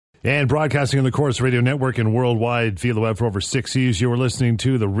And broadcasting on the Corus Radio Network and worldwide via the web for over 6 years, you are listening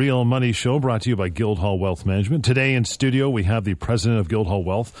to The Real Money Show, brought to you by Guildhall Wealth Management. Today in studio, we have the president of Guildhall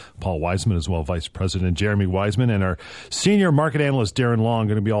Wealth, Paul Wiseman, as well vice president Jeremy Wiseman, and our senior market analyst, Darren Long,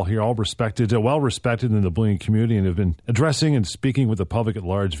 going to be all here, all respected, well-respected in the bullion community, and have been addressing and speaking with the public at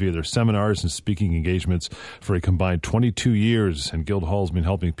large via their seminars and speaking engagements for a combined 22 years. And Guildhall has been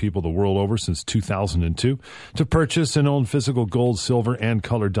helping people the world over since 2002 to purchase and own physical gold, silver, and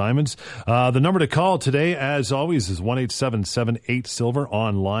colored diamonds. The number to call today, as always, is 1-877-8-SILVER,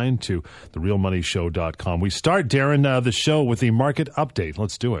 online to therealmoneyshow.com. We start, Darren, the show with the market update.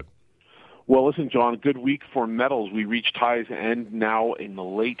 Let's do it. Well, listen, John, good week for metals. We reached highs and now in the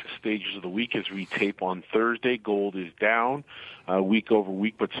late stages of the week as we tape on Thursday. Gold is down week over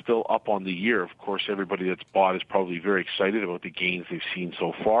week, but still up on the year. Of course, everybody that's bought is probably very excited about the gains they've seen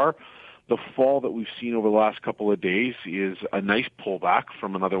so far. The fall that we've seen over the last couple of days is a nice pullback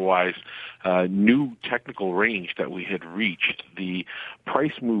from an otherwise new technical range that we had reached. The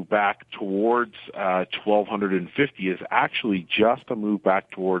price move back towards 1,250 is actually just a move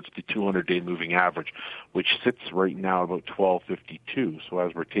back towards the 200-day moving average, which sits right now about 1,252. So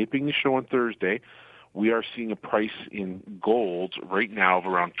as we're taping the show on Thursday, we are seeing a price in gold right now of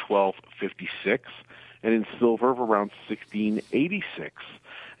around 1,256 and in silver of around 1,686.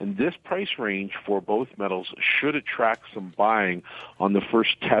 And this price range for both metals should attract some buying on the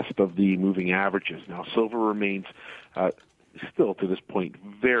first test of the moving averages. Now, silver remains still to this point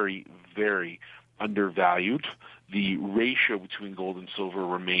very, very undervalued. The ratio between gold and silver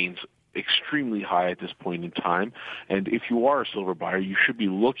remains extremely high at this point in time. And if you are a silver buyer, you should be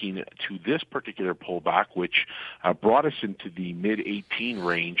looking to this particular pullback, which brought us into the mid-18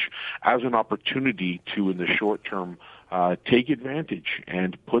 range, as an opportunity to, in the short term, take advantage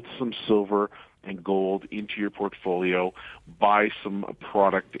and put some silver and gold into your portfolio, buy some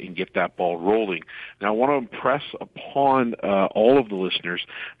product, and get that ball rolling. Now, I want to impress upon all of the listeners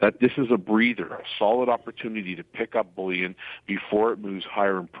that this is a breather, a solid opportunity to pick up bullion before it moves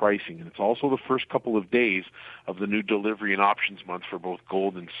higher in pricing. And it's also the first couple of days of the new delivery and options month for both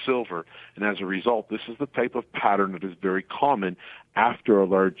gold and silver. And as a result, this is the type of pattern that is very common after a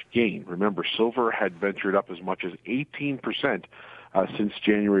large gain. Remember, silver had ventured up as much as 18% since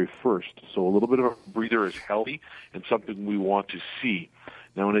January 1st. So a little bit of a breather is healthy and something we want to see.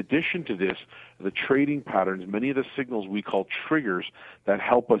 Now, in addition to this, the trading patterns, many of the signals we call triggers that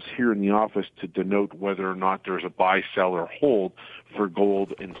help us here in the office to denote whether or not there's a buy, sell, or hold for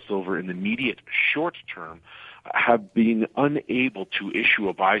gold and silver in the immediate short term, have been unable to issue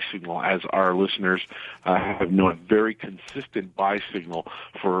a buy signal, as our listeners have known, a very consistent buy signal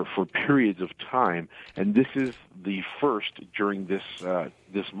for periods of time. And this is the first during this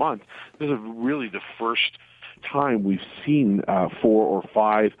month. This is really the first time we've seen 4 or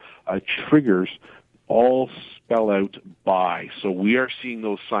 5 triggers all spell out buy. So we are seeing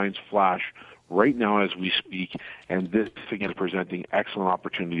those signs flash right now as we speak, and this again is presenting excellent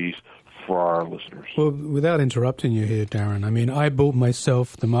opportunities for our listeners. Well, without interrupting you here, Darren, I mean, I bought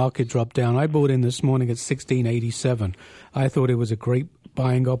myself, the market dropped down. I bought in this morning at 1687. I thought it was a great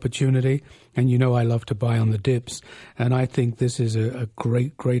buying opportunity, and you know I love to buy on the dips, and I think this is a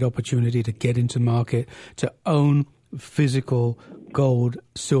great opportunity to get into market, to own physical gold,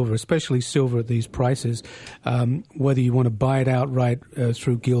 silver, especially silver at these prices, whether you want to buy it outright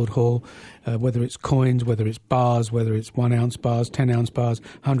through Guildhall, whether it's coins, whether it's bars, whether it's 1 ounce bars, 10 ounce bars,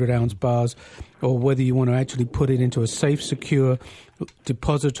 100 ounce bars, or whether you want to actually put it into a safe, secure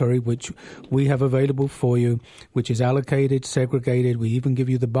depository, which we have available for you, which is allocated, segregated. We even give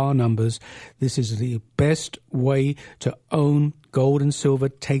you the bar numbers. This is the best way to own gold and silver,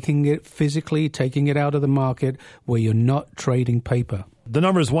 taking it physically, taking it out of the market where you're not trading paper. The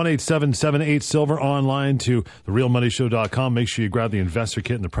number is 1-877-8-SILVER, online to therealmoneyshow.com. Make sure you grab the investor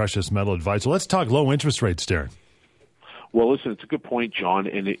kit and the precious metal advisor. Let's talk low interest rates, Darren. Well, listen, it's a good point, John,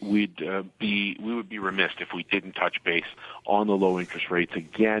 and we would be remiss if we didn't touch base on the low interest rates.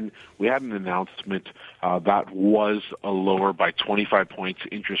 Again, we had an announcement that was a lower by 25 points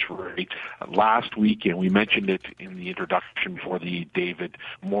interest rate last week, and we mentioned it in the introduction before the David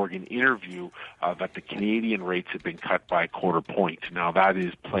Morgan interview that the Canadian rates have been cut by a quarter point. Now, that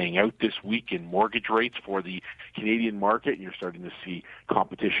is playing out this week in mortgage rates for the Canadian market, and you're starting to see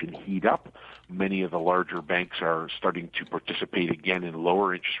competition heat up. Many of the larger banks are starting to participate again in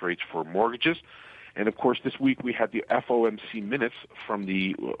lower interest rates for mortgages. And of course, this week we had the FOMC minutes from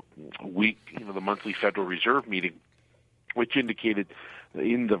the week, the monthly Federal Reserve meeting. which indicated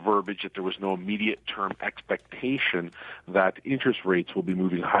in the verbiage that there was no immediate term expectation that interest rates will be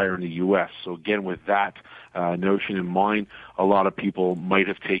moving higher in the U.S. So again, with that notion in mind, a lot of people might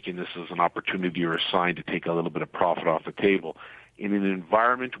have taken this as an opportunity or a sign to take a little bit of profit off the table. In an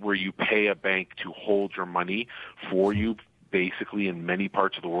environment where you pay a bank to hold your money for you, basically in many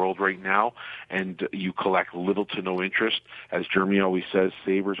parts of the world right now, and you collect little to no interest. As Jeremy always says,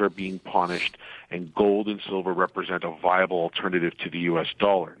 savers are being punished, and gold and silver represent a viable alternative to the U.S.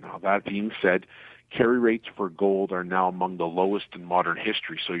 dollar. Now, that being said, carry rates for gold are now among the lowest in modern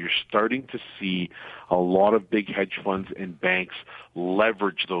history. So you're starting to see a lot of big hedge funds and banks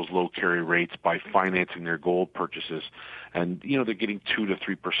leverage those low carry rates by financing their gold purchases. And, they're getting 2 to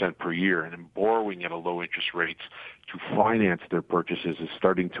 3% per year, and then borrowing at a low interest rates to finance their purchases is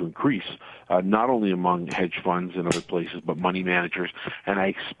starting to increase, not only among hedge funds and other places, but money managers. And I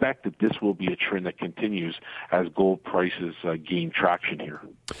expect that this will be a trend that continues as gold prices gain traction here.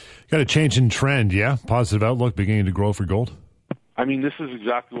 Got a change in trend, yeah? Positive outlook beginning to grow for gold? I mean, this is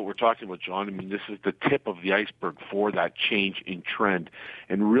exactly what we're talking about, John. I mean, this is the tip of the iceberg for that change in trend.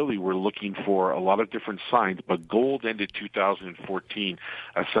 And really, we're looking for a lot of different signs. But gold ended 2014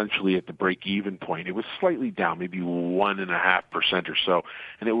 essentially at the break-even point. It was slightly down, maybe 1.5% or so.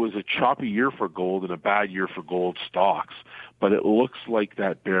 And it was a choppy year for gold and a bad year for gold stocks. But it looks like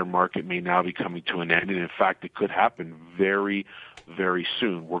that bear market may now be coming to an end. And in fact, it could happen very, very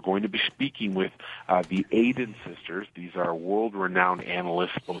soon. We're going to be speaking with the Aden sisters. These are world-renowned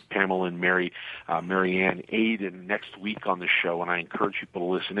analysts, both Pamela and Marianne Aden, next week on the show, and I encourage people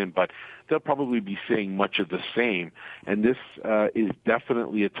to listen in. But they'll probably be saying much of the same. And this is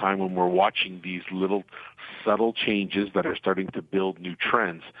definitely a time when we're watching these little subtle changes that are starting to build new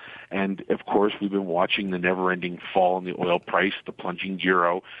trends. And, of course, we've been watching the never-ending fall in the oil price, the plunging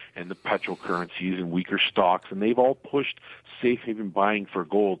euro, and the petro currencies and weaker stocks, and they've all pushed safe haven buying for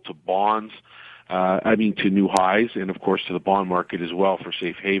gold to bonds, to new highs, and, of course, to the bond market as well for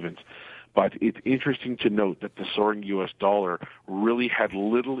safe havens. But it's interesting to note that the soaring U.S. dollar really had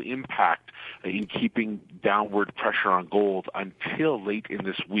little impact in keeping downward pressure on gold until late in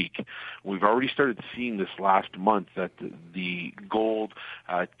this week. We've already started seeing this last month that the gold,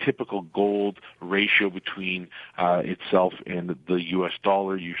 typical gold ratio between itself and the U.S.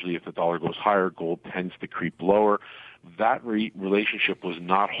 dollar, usually if the dollar goes higher, gold tends to creep lower. That relationship was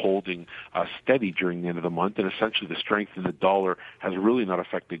not holding steady during the end of the month, and essentially the strength in the dollar has really not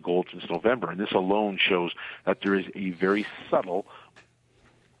affected gold since November. And this alone shows that there is a very subtle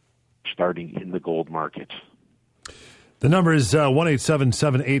starting in the gold market. The number is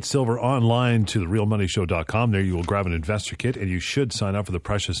 1-877-8-SILVER, online to therealmoneyshow.com. There you will grab an investor kit, and you should sign up for the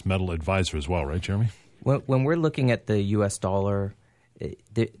Precious Metal Advisor as well, right, Jeremy? When we're looking at the U.S. dollar,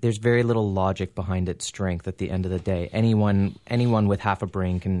 there's very little logic behind its strength at the end of the day. Anyone with half a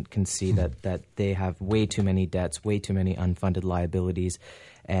brain can see that they have way too many debts, way too many unfunded liabilities.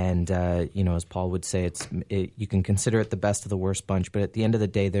 And, as Paul would say, you can consider it the best of the worst bunch. But at the end of the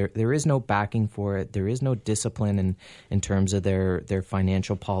day, there is no backing for it. There is no discipline in terms of their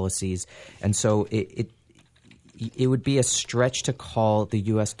financial policies. And so it would be a stretch to call the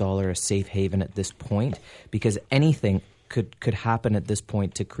U.S. dollar a safe haven at this point, because anything could happen at this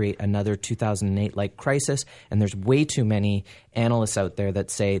point to create another 2008-like crisis. And there's way too many analysts out there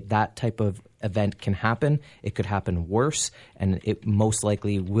that say that type of event can happen. It could happen worse, and it most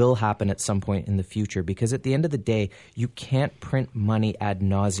likely will happen at some point in the future, because at the end of the day, you can't print money ad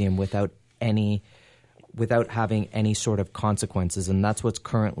nauseum without having any sort of consequences, and that's what's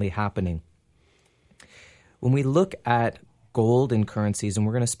currently happening. When we look at gold and currencies, and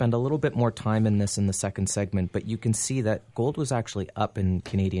we're going to spend a little bit more time in this in the second segment, but you can see that gold was actually up in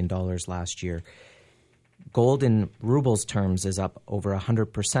Canadian dollars last year. Gold in rubles terms is up over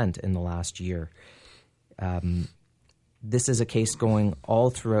 100% in the last year. This is a case going all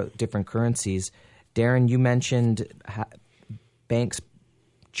throughout different currencies. Darren, you mentioned banks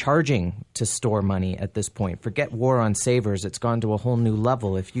charging to store money at this point. Forget war on savers; it's gone to a whole new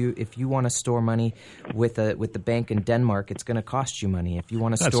level. If you want to store money with the bank in Denmark, it's going to cost you money. If you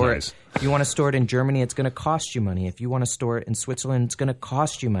want to store it in Germany, it's going to cost you money. If you want to store it in Switzerland, it's going to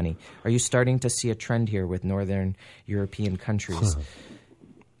cost you money. Are you starting to see a trend here with Northern European countries?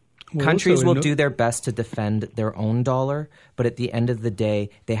 Countries will do their best to defend their own dollar, but at the end of the day,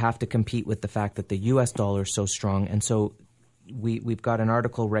 they have to compete with the fact that the U.S. dollar is so strong, and so we've got an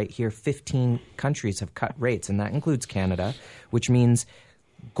article right here. 15 countries have cut rates, and that includes Canada, which means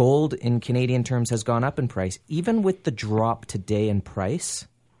gold in Canadian terms has gone up in price. Even with the drop today in price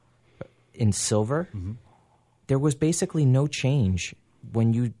in silver, there was basically no change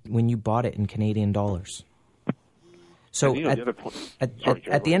when you bought it in Canadian dollars. So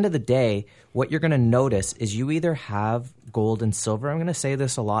at the end of the day, what you're going to notice is you either have gold and silver. I'm going to say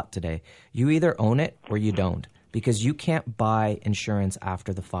this a lot today. You either own it or you don't, because you can't buy insurance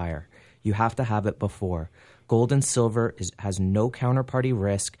after the fire. You have to have it before. Gold and silver has no counterparty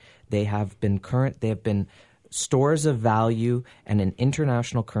risk. They have been stores of value and an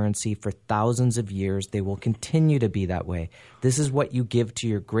international currency for thousands of years. They will continue to be that way. This is what you give to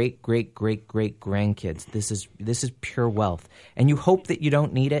your great, great, great, great grandkids. This is pure wealth. And you hope that you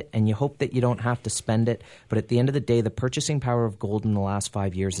don't need it, and you hope that you don't have to spend it. But at the end of the day, the purchasing power of gold in the last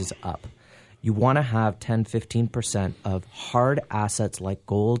 5 years is up. You want to have 10, 15% of hard assets like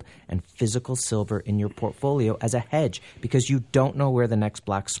gold and physical silver in your portfolio as a hedge, because you don't know where the next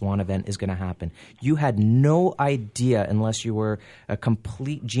black swan event is going to happen. You had no idea, unless you were a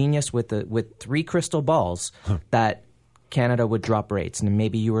complete genius with 3 crystal balls, that Canada would drop rates. And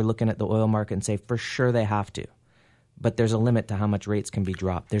maybe you were looking at the oil market and say, for sure they have to. But there's a limit to how much rates can be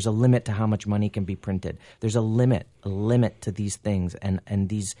dropped. There's a limit to how much money can be printed. There's a limit to these things. And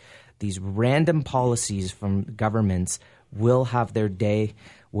these random policies from governments will have their day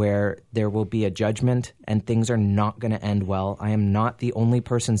where there will be a judgment and things are not going to end well. I am not the only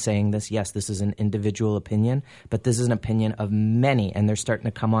person saying this. Yes, this is an individual opinion, but this is an opinion of many, and they're starting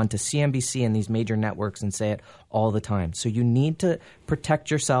to come on to CNBC and these major networks and say it all the time. So you need to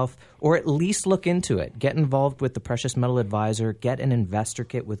protect yourself, or at least look into it. Get involved with the Precious Metal Advisor. Get an investor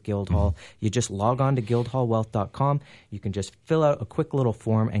kit with Guildhall. You just log on to guildhallwealth.com. You can just fill out a quick little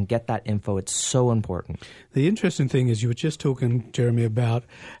form and get that info. It's so important. The interesting thing is, you were just talking, Jeremy, about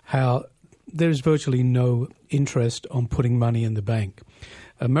how there's virtually no interest on putting money in the bank.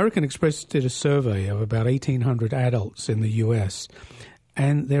 American Express did a survey of about 1,800 adults in the U.S.,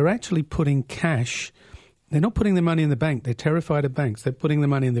 and they're actually putting cash. They're not putting their money in the bank. They're terrified of banks. They're putting the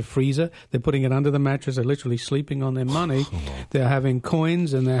money in the freezer. They're putting it under the mattress. They're literally sleeping on their money. They're having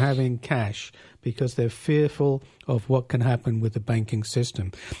coins and they're having cash because they're fearful of what can happen with the banking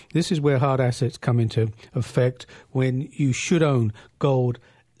system. This is where hard assets come into effect, when you should own gold,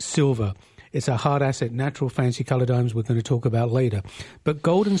 silver. It's a hard asset, natural fancy color diamonds we're going to talk about later. But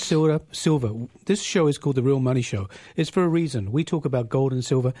gold and silver, this show is called The Real Money Show. It's for a reason. We talk about gold and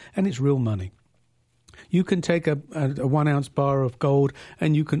silver, and it's real money. You can take a 1 ounce bar of gold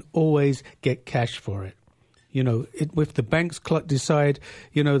and you can always get cash for it. You know, if the banks decide,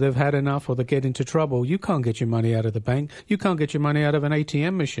 they've had enough or they get into trouble, you can't get your money out of the bank. You can't get your money out of an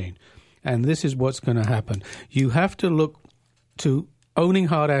ATM machine. And this is what's going to happen. You have to look to owning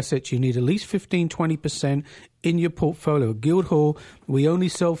hard assets. You need at least 15, 20% in your portfolio. Guildhall, we only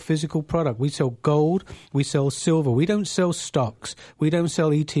sell physical product. We sell gold. We sell silver. We don't sell stocks. We don't sell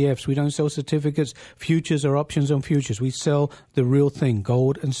ETFs. We don't sell certificates, futures, or options on futures. We sell the real thing,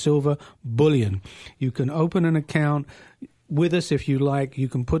 gold and silver bullion. You can open an account with us if you like. You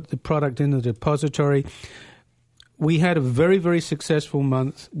can put the product in the depository. We had a very, very successful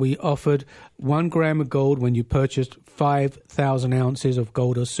month. We offered 1 gram of gold when you purchased 5,000 ounces of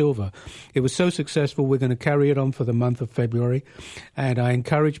gold or silver. It was so successful, we're going to carry it on for the month of February. And I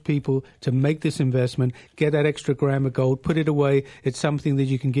encourage people to make this investment, get that extra gram of gold, put it away. It's something that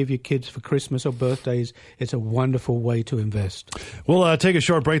you can give your kids for Christmas or birthdays. It's a wonderful way to invest. We'll take a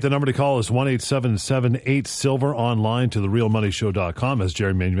short break. The number to call is 1-877-8-SILVER, online to therealmoneyshow.com. As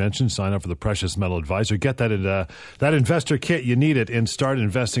Jeremy mentioned, sign up for the Precious Metal Advisor. Get that investor kit. You need it, and start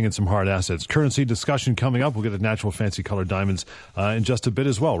investing in some hard assets. Currency discussion coming up. We'll get a natural fancy color diamonds in just a bit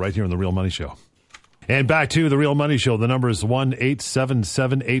as well, right here on The Real Money Show. And back to The Real Money Show. The number is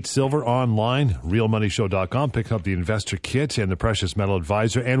 1-877-8-SILVER, online, realmoneyshow.com. Pick up the investor kit and the Precious Metal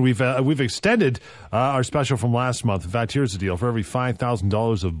Advisor. And we've extended our special from last month. In fact, here's the deal. For every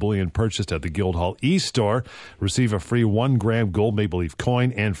 $5,000 of bullion purchased at the Guildhall e-store, receive a free 1 gram gold Maple Leaf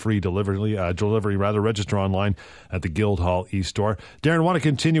coin and free delivery. Register online at the Guildhall e-store. Darren, I want to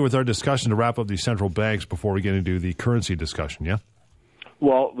continue with our discussion to wrap up these central banks before we get into the currency discussion, yeah?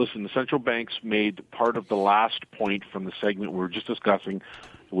 Well, listen, the central banks made part of the last point from the segment we were just discussing,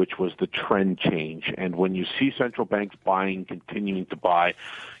 which was the trend change. And when you see central banks continuing to buy,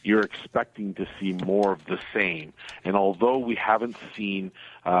 you're expecting to see more of the same. And although we haven't seen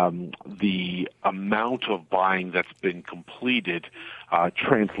the amount of buying that's been completed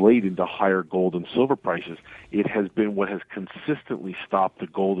translate into higher gold and silver prices, it has been what has consistently stopped the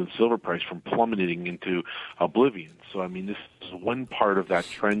gold and silver price from plummeting into oblivion. So, I mean, this is one part of that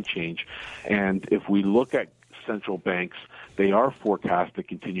trend change. And if we look at central banks, they are forecast to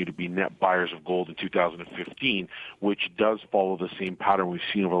continue to be net buyers of gold in 2015, which does follow the same pattern we've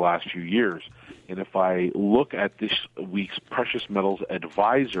seen over the last few years. And if I look at this week's Precious Metals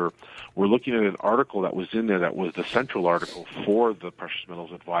Advisor, we're looking at an article that was in there that was the central article for the Precious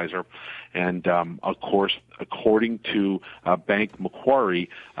Metals Advisor. And, of course, according to Bank Macquarie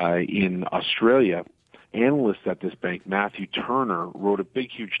in Australia, analyst at this bank, Matthew Turner, wrote a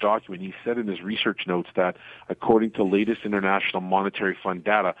big, huge document. He said in his research notes that according to latest International Monetary Fund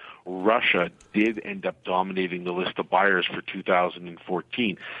data, Russia did end up dominating the list of buyers for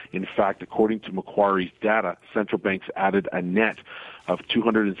 2014. In fact, according to Macquarie's data, central banks added a net of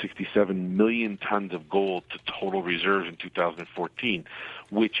 267 million tons of gold to total reserves in 2014,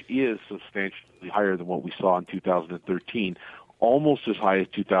 which is substantially higher than what we saw in 2013. Almost as high as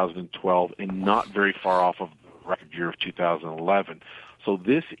 2012 and not very far off of the record year of 2011. So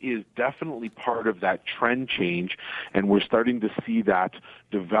this is definitely part of that trend change, and we're starting to see that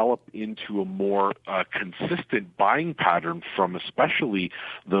develop into a more consistent buying pattern from especially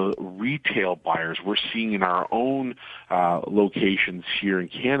the retail buyers. We're seeing in our own locations here in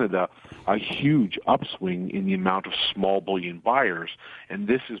Canada a huge upswing in the amount of small bullion buyers, and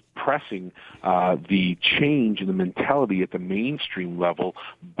this is pressing the change in the mentality at the mainstream level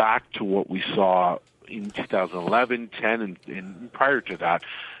back to what we saw in 2011, 10, and prior to that.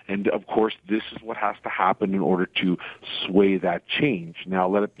 And, of course, this is what has to happen in order to sway that change. Now,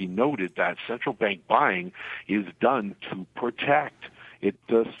 let it be noted that central bank buying is done to protect. It's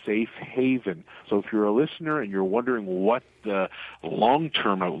a safe haven. So if you're a listener and you're wondering what the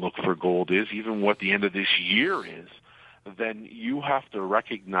long-term outlook for gold is, even what the end of this year is, then you have to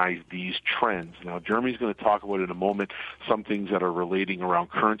recognize these trends. Now, Jeremy's going to talk about in a moment some things that are relating around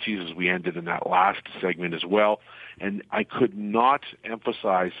currencies, as we ended in that last segment as well. And I could not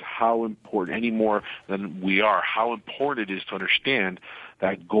emphasize how important, any more than we are, how important it is to understand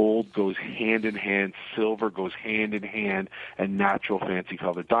that gold goes hand in hand, silver goes hand in hand, and natural fancy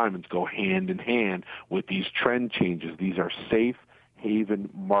colored diamonds go hand in hand with these trend changes. These are safe haven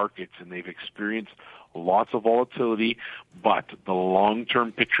markets, and they've experienced lots of volatility, but the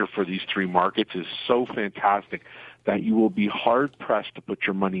long-term picture for these three markets is so fantastic that you will be hard-pressed to put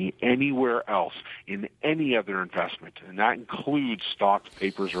your money anywhere else in any other investment, and that includes stocks,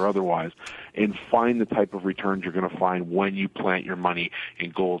 papers, or otherwise, and find the type of returns you're going to find when you plant your money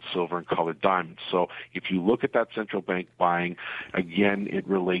in gold, silver, and colored diamonds. So if you look at that central bank buying, again, it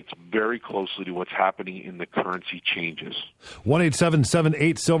relates very closely to what's happening in the currency changes.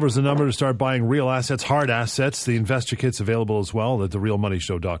 1-877-8 Silver is the number to start buying real assets, hard assets. The investor kit's available as well at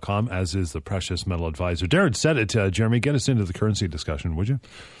therealmoneyshow.com, as is the Precious Metal Advisor. Darren said it, Jeremy, get us into the currency discussion, would you?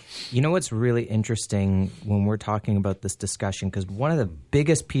 You know what's really interesting when we're talking about this discussion, because one of the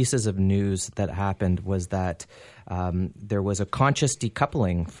biggest pieces of news that happened was that there was a conscious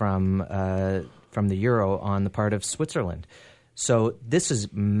decoupling from the euro on the part of Switzerland. So this is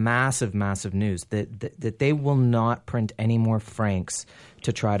massive, massive news that they will not print any more francs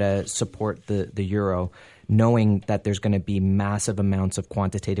to try to support the euro, knowing that there's going to be massive amounts of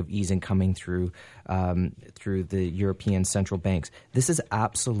quantitative easing coming through the European central banks. This is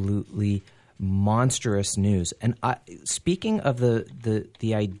absolutely monstrous news. And speaking of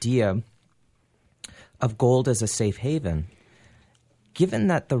the idea of gold as a safe haven, given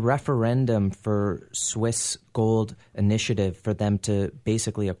that the referendum for Swiss gold initiative for them to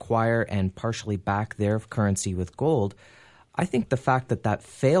basically acquire and partially back their currency with gold, I think the fact that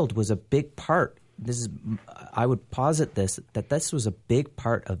failed was a big part. I would posit that this was a big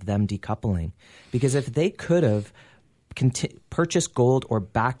part of them decoupling, because if they could have purchased gold or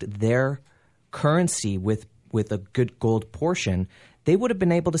backed their currency with a good gold portion, they would have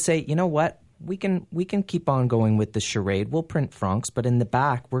been able to say, you know what, we can keep on going with the charade. We'll print francs, but in the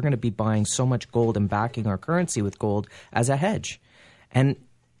back, we're going to be buying so much gold and backing our currency with gold as a hedge. And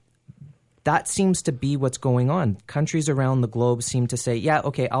that seems to be what's going on. Countries around the globe seem to say, yeah,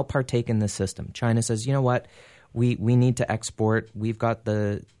 okay, I'll partake in this system. China says, you know what, we need to export. We've got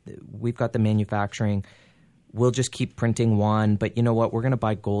the manufacturing. We'll just keep printing yuan, but you know what? We're going to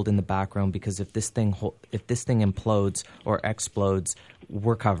buy gold in the background, because if this thing implodes or explodes,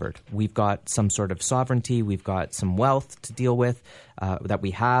 we're covered. We've got some sort of sovereignty. We've got some wealth to deal with that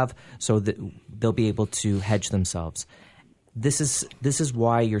we have, so that they'll be able to hedge themselves. This is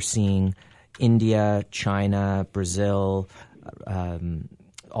why you're seeing India, China, Brazil,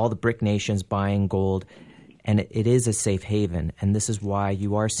 all the BRIC nations buying gold. And it is a safe haven, and this is why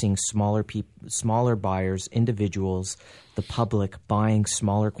you are seeing smaller buyers, individuals, the public buying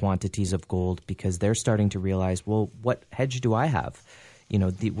smaller quantities of gold, because they're starting to realize, well, what hedge do I have?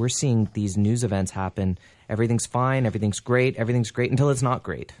 we're seeing these news events happen. Everything's fine, everything's great until it's not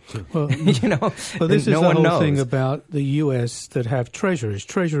great. Well, well this is no the one whole knows. thing about the U.S. that have treasuries.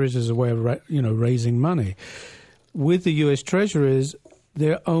 Treasuries is a way of raising money. With the U.S. treasuries,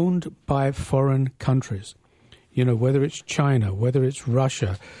 they're owned by foreign countries. Whether it's China, whether it's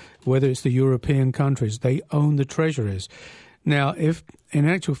Russia, whether it's the European countries, they own the treasuries. Now, if in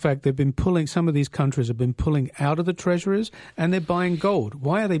actual fact some of these countries have been pulling out of the treasuries and they're buying gold.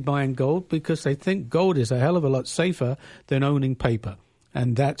 Why are they buying gold? Because they think gold is a hell of a lot safer than owning paper.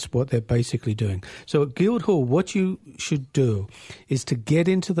 And that's what they're basically doing. So at Guildhall, what you should do is to get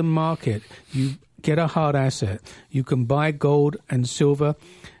into the market. You get a hard asset. You can buy gold and silver.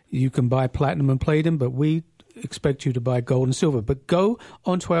 You can buy platinum and palladium, but we expect you to buy gold and silver. But go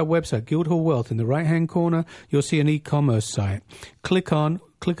onto our website, Guildhall Wealth. In the right-hand corner, you'll see an e-commerce site. Click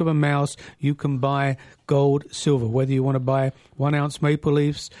of a mouse, you can buy gold, silver, whether you want to buy 1 ounce maple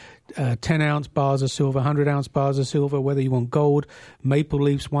leafs, 10-ounce bars of silver, 100-ounce bars of silver, whether you want gold, maple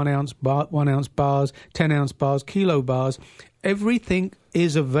leafs, 1 ounce bars, 10-ounce bars, kilo bars. Everything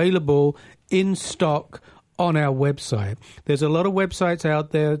is available in stock on our website. There's a lot of websites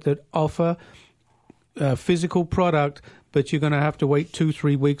out there that offer physical product, but you're going to have to wait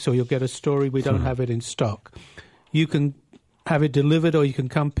 2-3 weeks or you'll get a story, we don't have it in stock. You can have it delivered or you can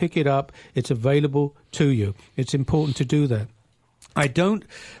come pick it up. It's available to you. It's important to do that. I don't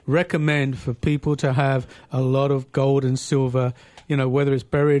recommend for people to have a lot of gold and silver, whether it's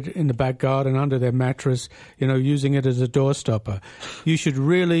buried in the back garden under their mattress, using it as a doorstopper. You should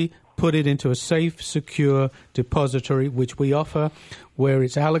really put it into a safe, secure depository, which we offer, where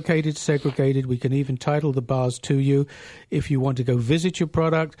it's allocated, segregated. We can even title the bars to you. If you want to go visit your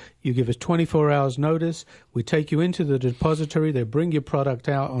product, you give us 24 hours notice. We take you into the depository. They bring your product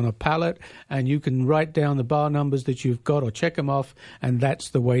out on a pallet, and you can write down the bar numbers that you've got or check them off, and that's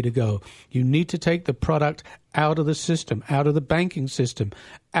the way to go. You need to take the product out of the system, out of the banking system,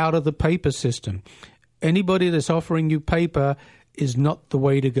 out of the paper system. Anybody that's offering you paper is not the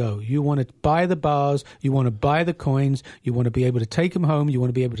way to go. You want to buy the bars, you want to buy the coins, you want to be able to take them home, you want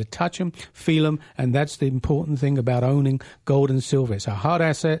to be able to touch them, feel them, and that's the important thing about owning gold and silver. It's a hard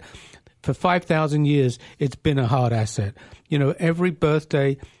asset. For 5,000 years, it's been a hard asset. Every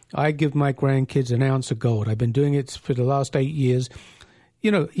birthday, I give my grandkids an ounce of gold. I've been doing it for the last 8 years.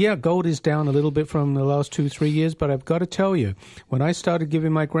 Gold is down a little bit from the last 2-3 years, but I've got to tell you, when I started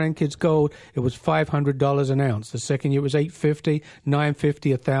giving my grandkids gold, it was $500 an ounce. The second year it was $850,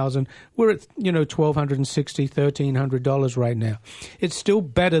 $950, $1,000. We're at, $1,260, $1,300 right now. It's still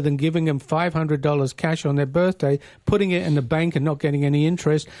better than giving them $500 cash on their birthday, putting it in the bank and not getting any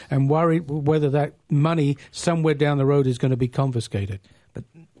interest, and worried whether that money somewhere down the road is going to be confiscated. But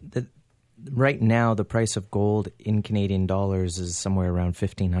right now, the price of gold in Canadian dollars is somewhere around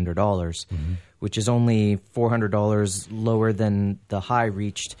 $1,500, which is only $400 lower than the high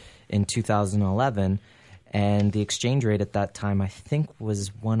reached in 2011. And the exchange rate at that time, I think,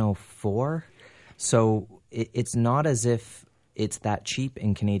 was 104. So it's not as if it's that cheap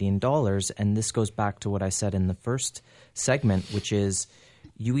in Canadian dollars. And this goes back to what I said in the first segment, which is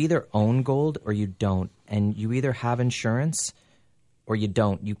you either own gold or you don't. And you either have insurance or you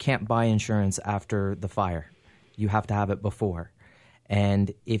don't. You can't buy insurance after the fire. You have to have it before.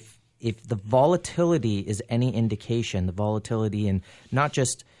 And if the volatility is any indication, the volatility in not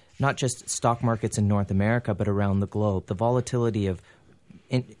just stock markets in North America, but around the globe, the volatility of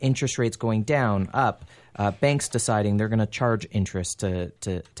interest rates going down, up, banks deciding they're going to charge interest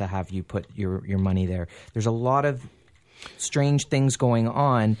to have you put your money there. There's a lot of strange things going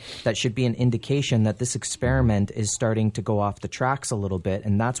on that should be an indication that this experiment is starting to go off the tracks a little bit,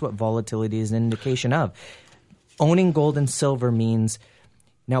 and that's what volatility is an indication of. Owning gold and silver means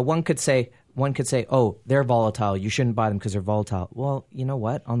now one could say, oh, they're volatile. You shouldn't buy them because they're volatile. Well, you know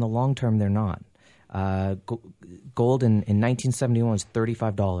what? On the long term, they're not. Gold in 1971 was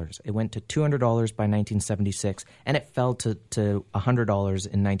 $35. It went to $200 by 1976, and it fell to $100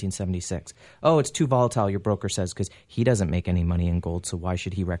 in 1976. Oh, it's too volatile, your broker says, because he doesn't make any money in gold, so why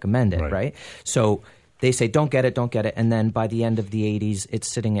should he recommend it, right? So they say, don't get it. And then by the end of the 80s, it's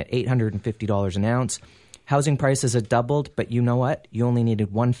sitting at $850 an ounce. Housing prices have doubled, but you know what? You only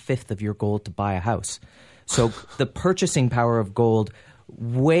needed 1/5 of your gold to buy a house. So the purchasing power of gold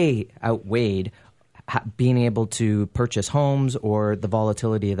way outweighed being able to purchase homes or the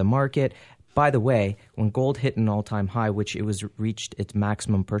volatility of the market. By the way, when gold hit an all-time high, which it was reached its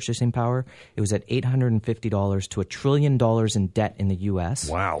maximum purchasing power, it was at $850 to $1 trillion in debt in the U.S.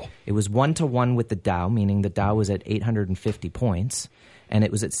 Wow. It was 1-to-1 with the Dow, meaning the Dow was at 850 points, and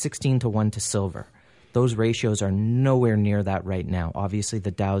it was at 16-to-1 to silver. Those ratios are nowhere near that right now. Obviously,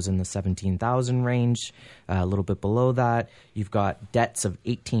 the Dow's in the 17,000 range, a little bit below that. You've got debts of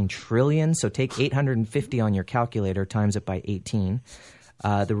 18 trillion. So take 850 on your calculator, times it by 18.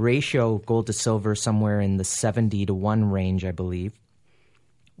 The ratio gold to silver somewhere in the 70 to 1 range, I believe.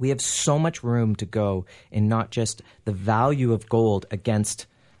 We have so much room to go in not just the value of gold against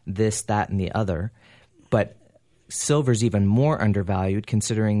this, that, and the other, but silver's even more undervalued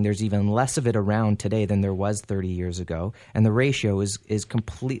considering there's even less of it around today than there was 30 years ago, and the ratio is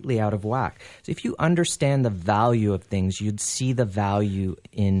completely out of whack. So if you understand the value of things, you'd see the value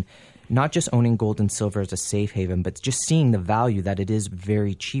in not just owning gold and silver as a safe haven, but just seeing the value that it is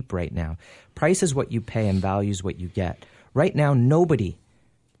very cheap right now. Price is what you pay and value is what you get. Right now, nobody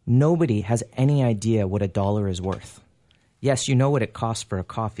has any idea what $1 is worth. Yes, you know what it costs for a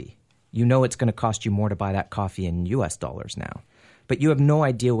coffee. You know it's going to cost you more to buy that coffee in US dollars now. But you have no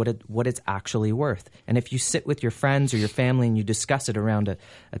idea what it's actually worth. And if you sit with your friends or your family and you discuss it around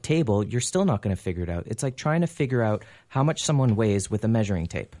a table, you're still not going to figure it out. It's like trying to figure out how much someone weighs with a measuring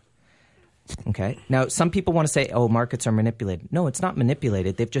tape. Okay. Now, some people want to say, "Oh, markets are manipulated." No, it's not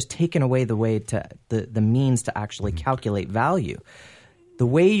manipulated. They've just taken away the way to the means to actually calculate value. The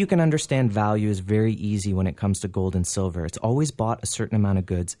way you can understand value is very easy when it comes to gold and silver. It's always bought a certain amount of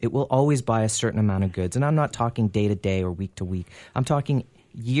goods. It will always buy a certain amount of goods. And I'm not talking day to day or week to week. I'm talking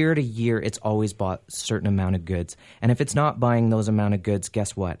year to year. It's always bought a certain amount of goods. And if it's not buying those amount of goods,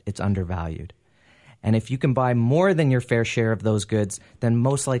 guess what? It's undervalued. And if you can buy more than your fair share of those goods, then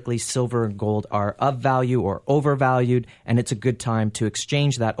most likely silver and gold are of value or overvalued, and it's a good time to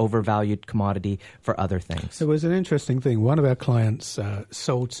exchange that overvalued commodity for other things. It was an interesting thing. One of our clients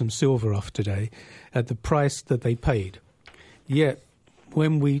sold some silver off today at the price that they paid. Yet,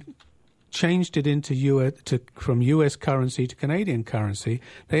 when we changed it into from U.S. currency to Canadian currency,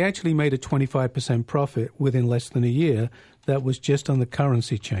 they actually made a 25% profit within less than a year. That was just on the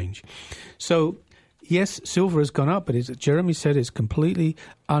currency change. So, yes, silver has gone up, but as Jeremy said, it's completely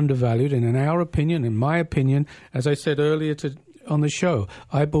undervalued. And in our opinion, in my opinion, as I said earlier on the show,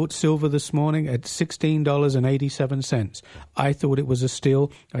 I bought silver this morning at $16.87. I thought it was a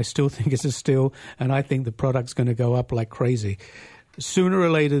steal. I still think it's a steal, and I think the product's going to go up like crazy. Sooner or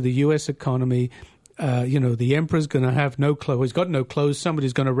later, the U.S. economy, the emperor's going to have no clothes. He's got no clothes.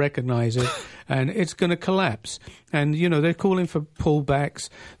 Somebody's going to recognize it, and it's going to collapse. And, they're calling for pullbacks.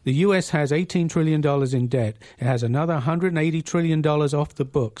 The U.S. has $18 trillion in debt. It has another $180 trillion off the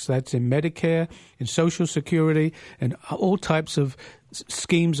books. That's in Medicare, in Social Security, and all types of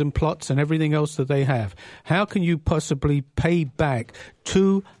schemes and plots and everything else that they have. How can you possibly pay back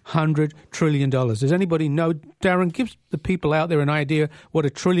 $200 trillion? Does anybody know? Darren, give the people out there an idea what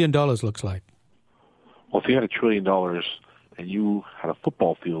 $1 trillion looks like. Well, if you had $1 trillion and you had a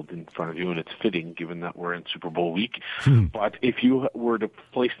football field in front of you, and it's fitting given that we're in Super Bowl week, but if you were to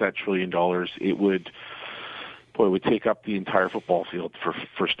place that $1 trillion, it would take up the entire football field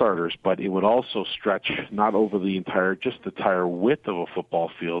for starters, but it would also stretch not over the entire width of a football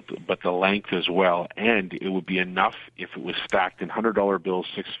field, but the length as well. And it would be enough if it was stacked in $100 bills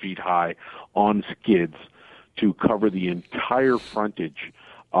 6 feet high on skids to cover the entire frontage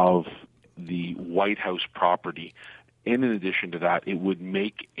of the White House property. And in addition to that, it would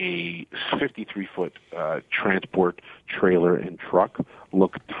make a 53-foot transport trailer and truck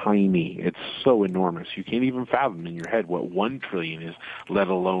look tiny. It's so enormous. You can't even fathom in your head what $1 trillion is, let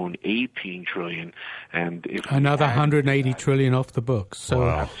alone $18 trillion. And if another $180 trillion off the books. So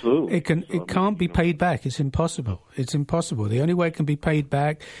wow. Absolutely. It can't be paid back. It's impossible. It's impossible. The only way it can be paid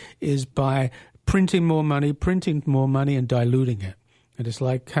back is by printing more money, and diluting it. And it's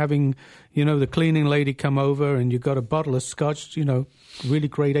like having, the cleaning lady come over and you've got a bottle of scotch, really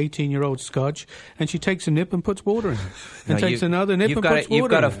great 18-year-old scotch, and she takes a nip and puts water in it. And takes another nip and puts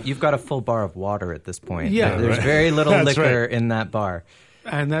water in it. You've got a full bar of water at this point. Yeah. There's very little liquor in that bar.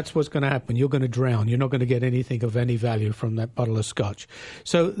 And that's what's going to happen. You're going to drown. You're not going to get anything of any value from that bottle of scotch.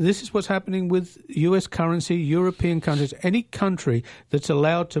 So this is what's happening with U.S. currency, European countries. Any country that's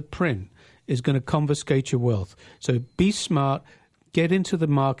allowed to print is going to confiscate your wealth. So be smart. Get into the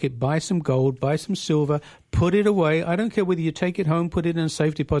market, buy some gold, buy some silver, put it away. I don't care whether you take it home, put it in a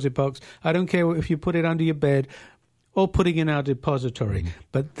safe deposit box. I don't care if you put it under your bed or putting it in our depository.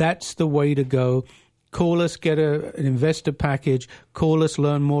 But that's the way to go. Call us, get an investor package. Call us,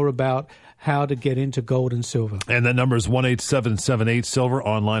 learn more about how to get into gold and silver. And that number is 1-8778-SILVER.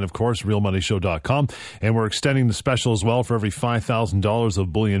 Online, of course, realmoneyshow.com. And we're extending the special as well. For every $5,000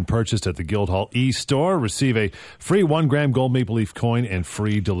 of bullion purchased at the Guildhall e-store, receive a free 1-gram gold maple leaf coin and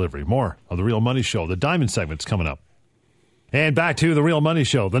free delivery. More of The Real Money Show. The Diamond segment's coming up. And back to the Real Money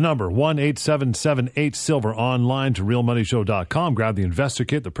Show. The number 1-877-8-SILVER, online to realmoneyshow.com. Grab the Investor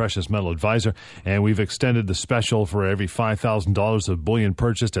Kit, the Precious Metal Advisor, and we've extended the special for every $5,000 of bullion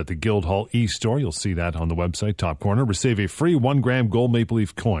purchased at the Guildhall e-store. You'll see that on the website, top corner. Receive a free 1-gram gold maple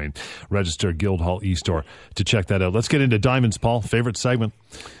leaf coin. Register Guildhall e-store to check that out. Let's get into diamonds, Paul. Favorite segment?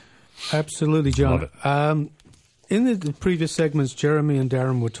 Absolutely, John. Love it. In the previous segments, Jeremy and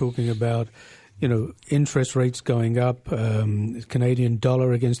Darren were talking about interest rates going up. Canadian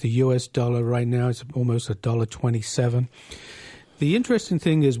dollar against the U.S. dollar right now is almost $1.27. The interesting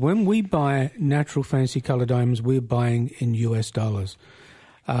thing is when we buy natural fancy color diamonds, we're buying in U.S. dollars.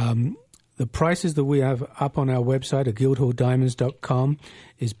 The prices that we have up on our website at guildhalldiamonds.com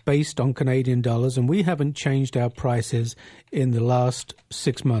is based on Canadian dollars, and we haven't changed our prices in the last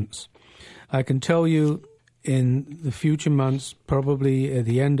 6 months. I can tell you, in the future months, probably at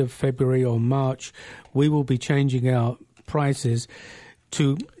the end of February or March, we will be changing our prices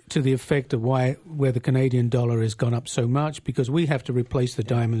to the effect of where the Canadian dollar has gone up so much, because we have to replace the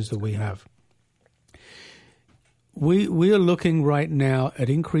diamonds that we have. We are looking right now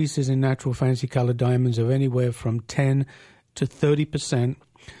at increases in natural fancy color diamonds of anywhere from 10 to 30%.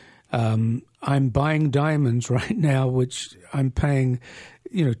 I'm buying diamonds right now, which I'm paying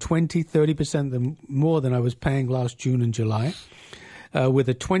 20, 30% more than I was paying last June and July, with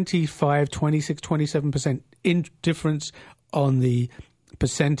a 25, 26, 27% difference on the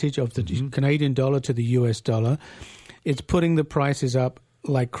percentage of the Canadian dollar to the US dollar. It's putting the prices up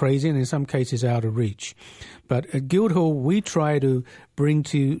like crazy, and in some cases out of reach. But at Guildhall, we try to bring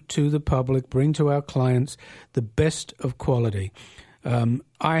to the public, bring to our clients the best of quality.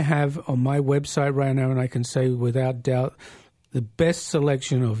 I have on my website right now, and I can say without doubt, the best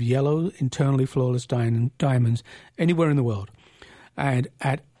selection of yellow, internally flawless diamonds anywhere in the world. And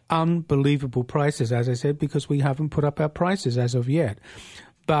at unbelievable prices, as I said, because we haven't put up our prices as of yet.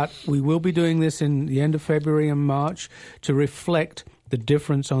 But we will be doing this in the end of February and March to reflect the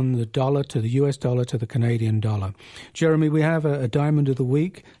difference on the dollar to the US dollar to the Canadian dollar. Jeremy, we have a Diamond of the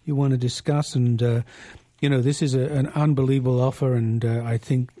Week you want to discuss, and this is an unbelievable offer, and I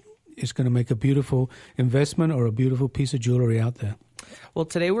think it's going to make a beautiful investment or a beautiful piece of jewelry out there. Well,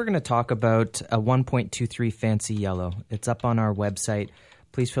 today we're going to talk about a 1.23 fancy yellow. It's up on our website.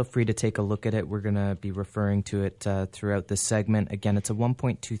 Please feel free to take a look at it. We're going to be referring to it throughout this segment. Again, it's a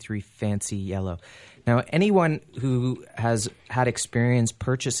 1.23 fancy yellow. Now, anyone who has had experience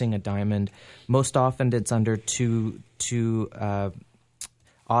purchasing a diamond, most often it's under two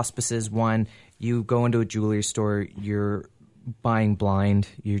auspices. One, you go into a jewelry store, you're buying blind.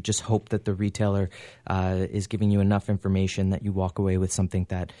 You just hope that the retailer is giving you enough information that you walk away with something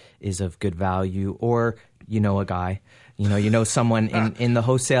that is of good value, or a guy, someone in the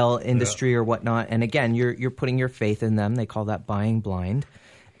wholesale industry or whatnot. And again, you're putting your faith in them. They call that buying blind.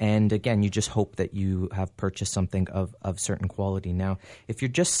 And again, you just hope that you have purchased something of certain quality. Now, if you're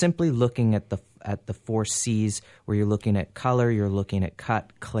just simply looking at the 4 C's, where you're looking at color, you're looking at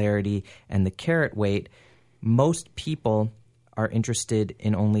cut, clarity, and the carat weight, most people are interested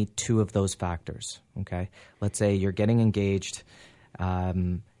in only 2 of those factors. Okay, let's say you're getting engaged.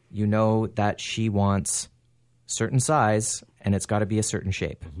 You know that she wants certain size, and it's got to be a certain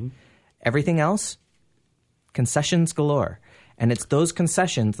shape. Mm-hmm. Everything else, concessions galore. And it's those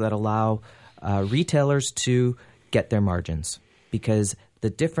concessions that allow retailers to get their margins, because the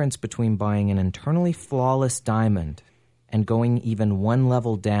difference between buying an internally flawless diamond and going even one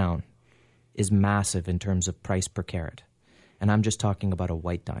level down is massive in terms of price per carat. And I'm just talking about a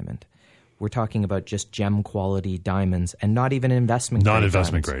white diamond. We're talking about just gem quality diamonds, and not even investment grade. Not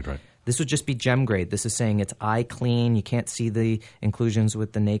investment grade, right? This would just be gem grade. This is saying it's eye clean. You can't see the inclusions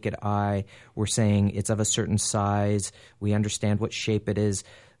with the naked eye. We're saying it's of a certain size. We understand what shape it is.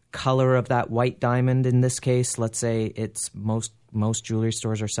 Color of that white diamond in this case, let's say it's most jewelry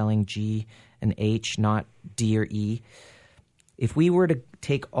stores are selling G and H, not D or E. If we were to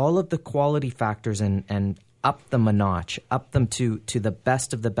take all of the quality factors and up them a notch, up them to the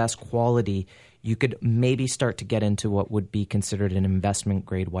best of the best quality, you could maybe start to get into what would be considered an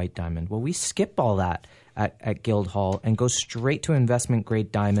investment-grade white diamond. Well, we skip all that at Guildhall and go straight to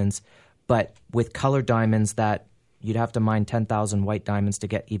investment-grade diamonds, but with color diamonds that you'd have to mine 10,000 white diamonds to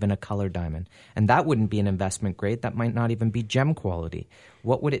get even a color diamond. And that wouldn't be an investment grade. That might not even be gem quality.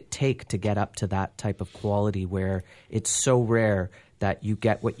 What would it take to get up to that type of quality where it's so rare that you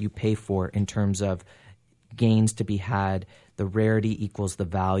get what you pay for in terms of gains to be had, the rarity equals the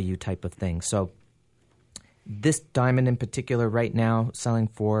value type of thing. So this diamond in particular right now selling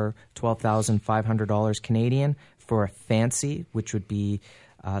for $12,500 Canadian for a fancy, which would be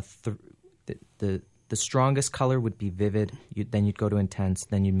the The strongest color would be vivid. Then you'd go to intense.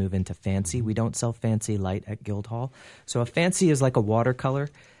 Then you'd move into fancy. We don't sell fancy light at Guildhall. So a fancy is like a watercolor.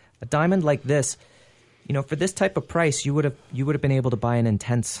 A diamond like this, for this type of price, you would have been able to buy an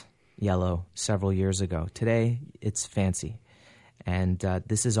intense yellow several years ago. Today, it's fancy. And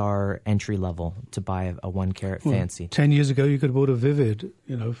this is our entry level to buy a 1 carat fancy. 10 years ago, you could have bought a Vivid,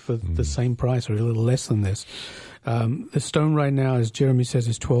 for the same price or a little less than this. The stone right now, as Jeremy says,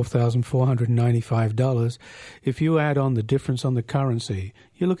 is $12,495. If you add on the difference on the currency,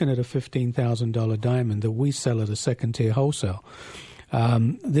 you're looking at a $15,000 diamond that we sell at a second-tier wholesale.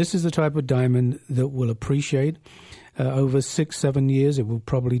 This is the type of diamond that will appreciate. Over 6-7 years, it will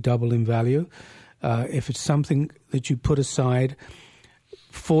probably double in value. If it's something that you put aside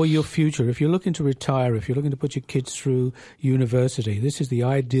for your future, if you're looking to retire, if you're looking to put your kids through university, this is the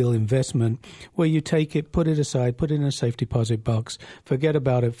ideal investment where you take it, put it aside, put it in a safe deposit box, forget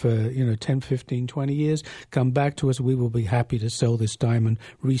about it for 10, 15, 20 years, come back to us. We will be happy to sell this diamond,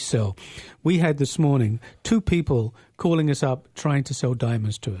 resell. We had this morning 2 people calling us up trying to sell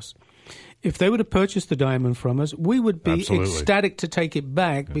diamonds to us. If they were to purchase the diamond from us, we would be ecstatic to take it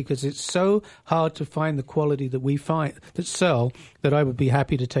back because it's so hard to find the quality that we find that sell that I would be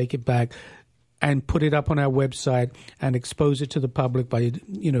happy to take it back and put it up on our website and expose it to the public by,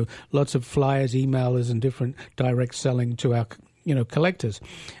 lots of flyers, emailers, and different direct selling to our, collectors.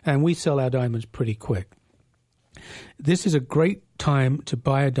 And we sell our diamonds pretty quick. This is a great time to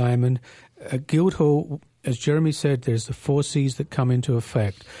buy a diamond. Guildhall, as Jeremy said, there's the 4 C's that come into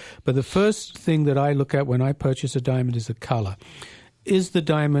effect. But the first thing that I look at when I purchase a diamond is the color. Is the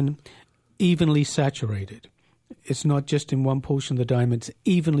diamond evenly saturated? It's not just in one portion of the diamond. It's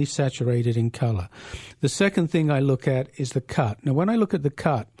evenly saturated in color. The second thing I look at is the cut. Now, when I look at the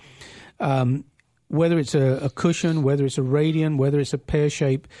cut, whether it's a cushion, whether it's a radian, whether it's a pear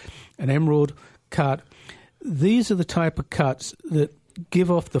shape, an emerald cut, these are the type of cuts that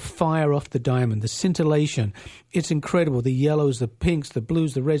give off the fire off the diamond, the scintillation. It's incredible. The yellows, the pinks, the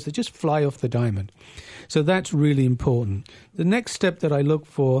blues, the reds, they just fly off the diamond. So that's really important. The next step that I look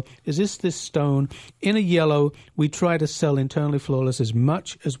for is this stone in a yellow. We try to sell internally flawless as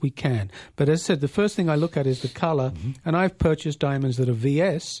much as we can. But as I said, the first thing I look at is the color, and I've purchased diamonds that are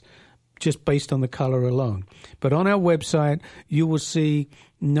VS just based on the color alone. But on our website, you will see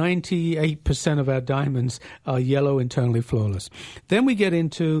 98% of our diamonds are yellow, internally flawless. Then we get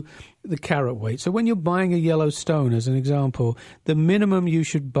into the carat weight. So when you're buying a yellow stone, as an example, the minimum you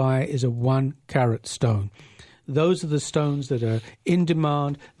should buy is a 1 carat stone. Those are the stones that are in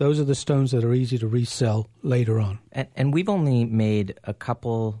demand. Those are the stones that are easy to resell later on. And we've only made a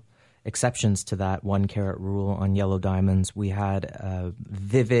couple exceptions to that 1 carat rule on yellow diamonds. We had a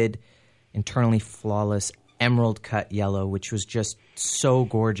vivid, internally flawless emerald cut yellow, which was just so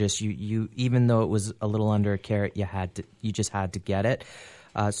gorgeous. You even though it was a little under a carat, you just had to get it.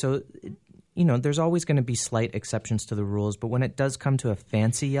 So there's always going to be slight exceptions to the rules, but when it does come to a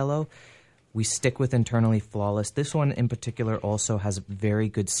fancy yellow, we stick with internally flawless. This one in particular also has very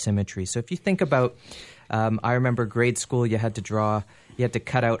good symmetry. So if you think about, I remember grade school, you had to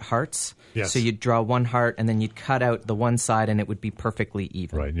cut out hearts. Yes. So you'd draw 1 heart and then you'd cut out the one side and it would be perfectly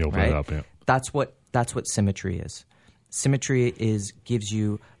even. Right, you open it up, yeah. That's what symmetry is. Symmetry gives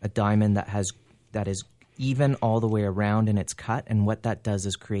you a diamond that is even all the way around in its cut, and what that does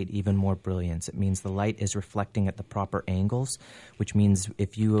is create even more brilliance. It means the light is reflecting at the proper angles, which means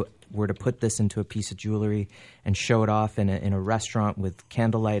if you were to put this into a piece of jewelry and show it off in a restaurant with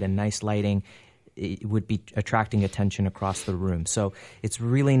candlelight and nice lighting, it would be attracting attention across the room. So it's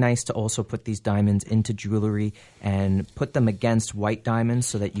really nice to also put these diamonds into jewelry and put them against white diamonds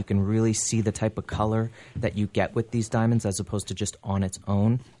so that you can really see the type of color that you get with these diamonds as opposed to just on its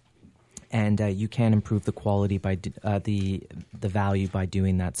own. And you can improve the quality by the value by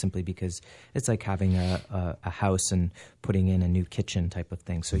doing that, simply because it's like having a house and putting in a new kitchen type of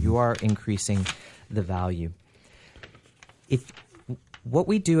thing. So you are increasing the value. What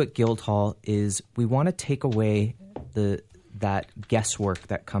we do at Guildhall is we want to take away that guesswork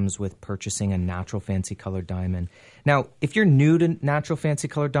that comes with purchasing a natural fancy colored diamond. Now, if you're new to natural fancy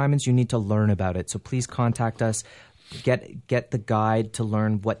colored diamonds, you need to learn about it. So please contact us. Get the guide to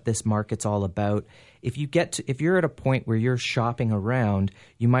learn what this market's all about. If you're at a point where you're shopping around,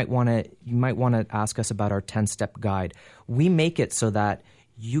 you might want to ask us about our 10-step guide. We make it so that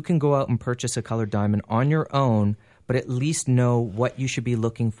you can go out and purchase a colored diamond on your own, but at least know what you should be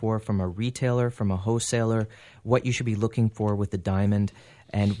looking for from a retailer, from a wholesaler, what you should be looking for with the diamond,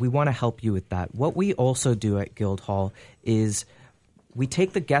 and we want to help you with that. What we also do at Guildhall is we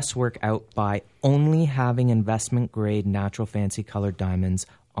take the guesswork out by only having investment-grade natural fancy colored diamonds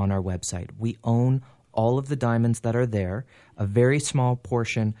on our website. We own all of the diamonds that are there. A very small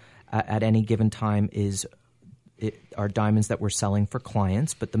portion at any given time are diamonds that we're selling for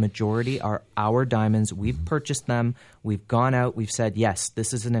clients, but the majority are our diamonds. We've purchased them. We've gone out. We've said, yes,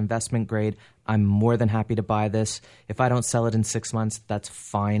 this is an investment grade. I'm more than happy to buy this. If I don't sell it in 6 months, that's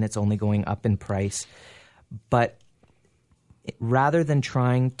fine. It's only going up in price. But rather than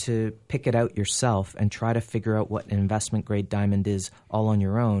trying to pick it out yourself and try to figure out what an investment grade diamond is all on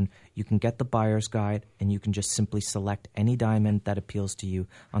your own, you can get the buyer's guide and you can just simply select any diamond that appeals to you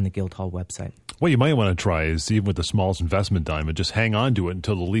on the Guildhall website. What you might want to try is, even with the smallest investment diamond, just hang on to it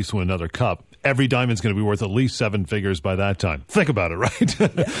until the lease win another cup. Every diamond's going to be worth at least 7 figures by that time. Think about it, right?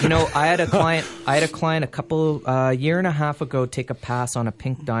 You know, I had a client a year and a half ago take a pass on a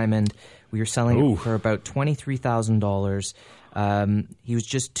pink diamond. We were selling it for about $23,000. He was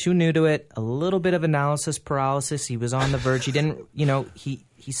just too new to it, a little bit of analysis paralysis. He was on the verge. He didn't,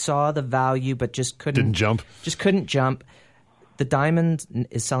 he saw the value, but just couldn't jump. The diamond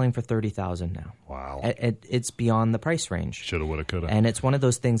is selling for $30,000 now. Wow. It's beyond the price range. Shoulda, woulda, coulda. And it's one of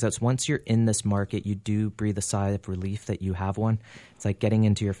those things that's once you're in this market, you do breathe a sigh of relief that you have one. It's like getting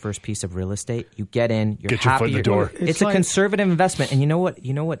into your first piece of real estate. You get in, you're Get happy. your foot in the door. It's a conservative investment. And you know what?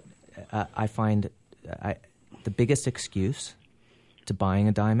 I find the biggest excuse to buying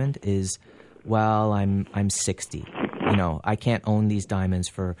a diamond is, well, I'm 60. I can't own these diamonds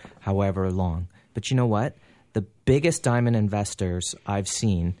for however long. But you know what? The biggest diamond investors I've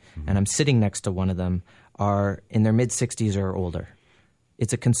seen, and I'm sitting next to one of them, are in their mid-60s or older.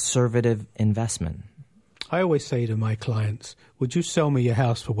 It's a conservative investment. I always say to my clients, would you sell me your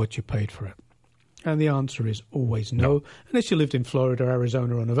house for what you paid for it? And the answer is always no. Unless you lived in Florida,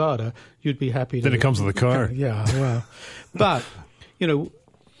 Arizona, or Nevada, you'd be happy to... Then it comes with the car. Yeah, well. But,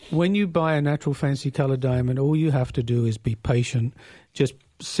 when you buy a natural fancy color diamond, all you have to do is be patient. Just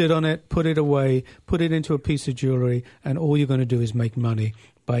sit on it, put it away, put it into a piece of jewelry, and all you're going to do is make money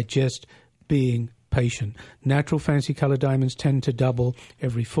by just being patient. Natural fancy color diamonds tend to double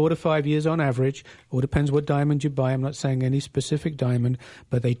every 4 to 5 years on average. All depends what diamond you buy. I'm not saying any specific diamond,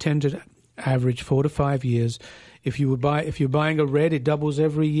 but they tend to average 4 to 5 years. If you're buying a red, it doubles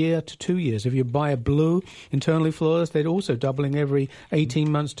every year to 2 years. If you buy a blue, internally flawless, they're also doubling every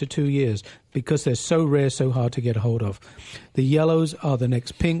 18 months to 2 years because they're so rare, so hard to get a hold of. The yellows are the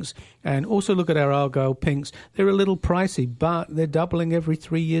next pinks. And also look at our Argyle pinks. They're a little pricey, but they're doubling every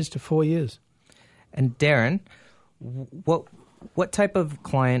 3 years to 4 years. And Darren, what type of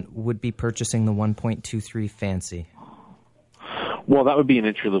client would be purchasing the 1.23 fancy? Well, that would be an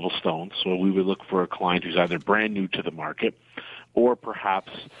entry-level stone. So we would look for a client who's either brand new to the market or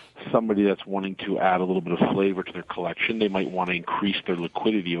perhaps somebody that's wanting to add a little bit of flavor to their collection. They might want to increase their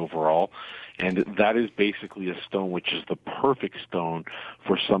liquidity overall. And that is basically a stone which is the perfect stone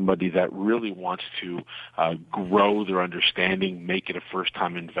for somebody that really wants to grow their understanding, make it a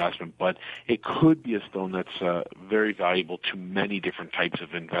first-time investment. But it could be a stone that's very valuable to many different types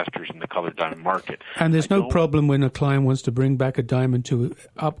of investors in the colored diamond market. And there's no problem when a client wants to bring back a diamond to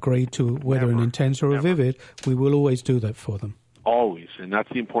upgrade to whether an intense or a vivid. We will always do that for them. Always, and that's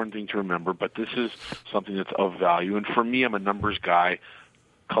the important thing to remember. But this is something that's of value. And for me, I'm a numbers guy.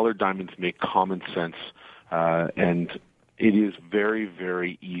 Colored diamonds make common sense, and it is very,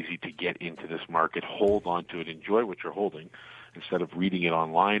 very easy to get into this market. Hold on to it. Enjoy what you're holding instead of reading it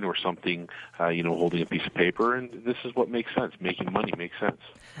online or something, holding a piece of paper. And this is what makes sense. Making money makes sense.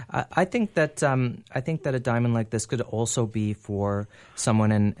 I think that a diamond like this could also be for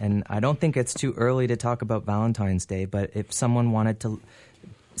someone, and I don't think it's too early to talk about Valentine's Day, but if someone wanted to,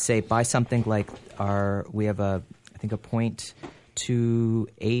 say, buy something like we have a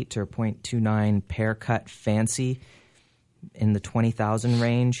 0.28 or 0.29 pear cut fancy in the 20,000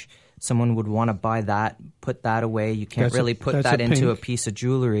 range. Someone would want to buy that, put that away. You can't really put that into a piece of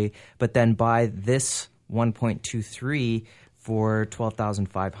jewelry, but then buy this 1.23 for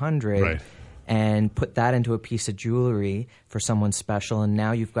 $12,500, right, and put that into a piece of jewelry for someone special. And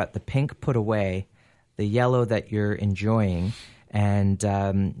now you've got the pink put away, the yellow that you're enjoying, and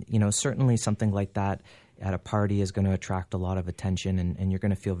certainly something like that at a party is going to attract a lot of attention, and you're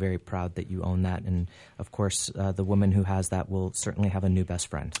going to feel very proud that you own that. And, of course, the woman who has that will certainly have a new best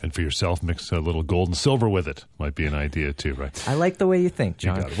friend. And for yourself, mix a little gold and silver with it. Might be an idea, too, right? I like the way you think,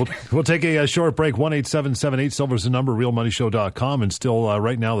 John. You got it. We'll take a short break. 1-877-8 Silver's the number, realmoneyshow.com. And still,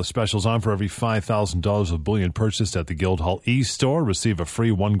 right now, the special's on. For every $5,000 of bullion purchased at the Guildhall East store, receive a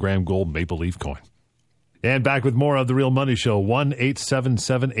free 1-gram gold Maple Leaf coin. And back with more of The Real Money Show,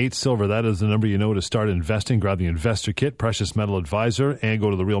 1-877-8-SILVER. That is the number you know to start investing. Grab the Investor Kit, Precious Metal Advisor, and go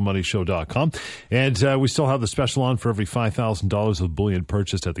to therealmoneyshow.com. And we still have the special on for every $5,000 of bullion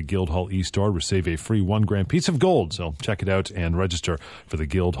purchased at the Guildhall e-store. Receive a free 1-gram piece of gold. So check it out and register for the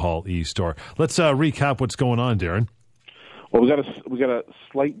Guildhall e-store. Let's recap what's going on, Darren. Well, we got a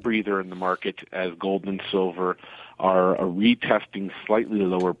slight breather in the market as gold and silver are retesting slightly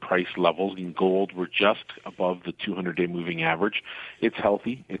lower price levels. In gold, we're just above the 200-day moving average. It's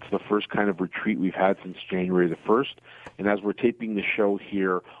healthy. It's the first kind of retreat we've had since January the 1st. And as we're taping the show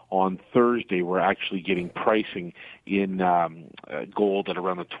here on Thursday, we're actually getting pricing in gold at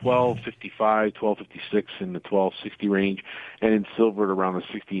around the $12.55, $12.56 in the $12.60 range, and in silver at around the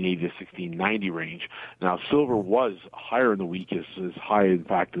 $16.80 to $16.90 range. Now, silver was higher in the week, as high, in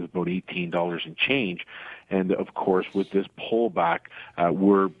fact, as about $18 and change. And, of course, with this pullback,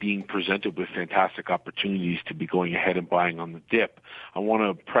 we're being presented with fantastic opportunities to be going ahead and buying on the dip. I want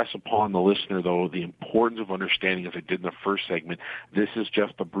to press upon the listener, though, the importance of understanding, as I did in the first segment, this is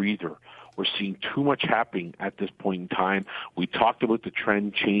just a breather. We're seeing too much happening at this point in time. We talked about the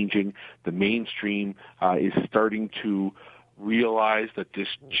trend changing. The mainstream is starting to realize that this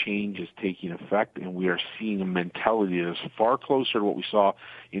change is taking effect, and we are seeing a mentality that is far closer to what we saw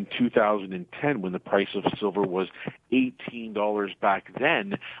in 2010 when the price of silver was $18 back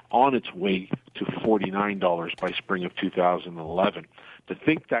then, on its way to $49 by spring of 2011. To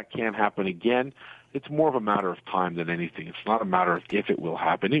think that can't happen again, it's more of a matter of time than anything. It's not a matter of if it will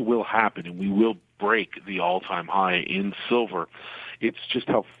happen. It will happen, and we will break the all-time high in silver. It's just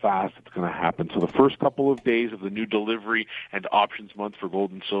how fast it's going to happen. So the first couple of days of the new delivery and options month for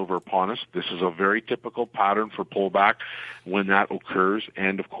gold and silver upon us. This is a very typical pattern for pullback when that occurs.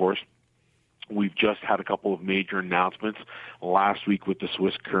 And, of course, we've just had a couple of major announcements last week with the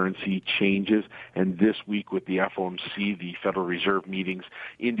Swiss currency changes, and this week with the FOMC, the Federal Reserve meetings,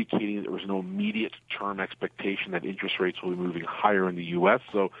 indicating that there was no immediate term expectation that interest rates will be moving higher in the U.S.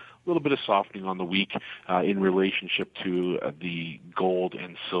 So a little bit of softening on the week in relationship to the gold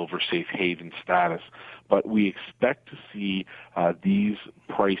and silver safe haven status. But we expect to see these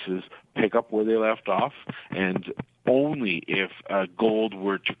prices pick up where they left off, and only if gold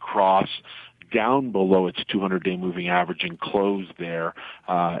were to cross down below its 200-day moving average and close there,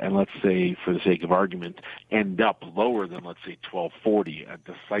 and let's say, for the sake of argument, end up lower than, let's say, 1240, a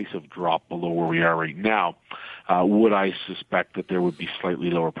decisive drop below where we are right now, would I suspect that there would be slightly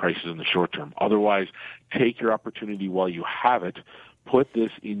lower prices in the short term. Otherwise, take your opportunity while you have it. Put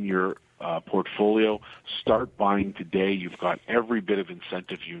this in your portfolio. Start buying today. You've got every bit of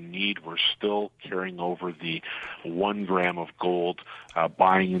incentive you need. We're still carrying over the 1 gram of gold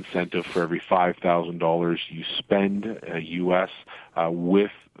buying incentive for every $5,000 you spend U.S.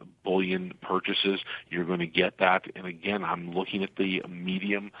 With bullion purchases. You're going to get that. And again, I'm looking at the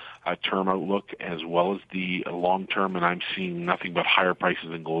medium term outlook as well as the long term, and I'm seeing nothing but higher prices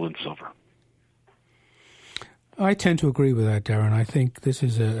in gold and silver. I tend to agree with that, Darren. I think this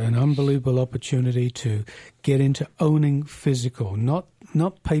is an unbelievable opportunity to get into owning physical, not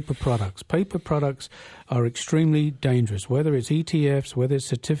paper products. Paper products are extremely dangerous, whether it's ETFs, whether it's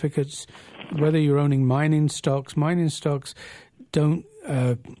certificates, whether you're owning mining stocks. Mining stocks don't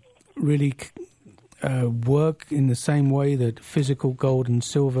really work in the same way that physical gold and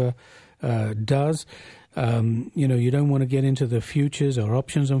silver does. You don't want to get into the futures or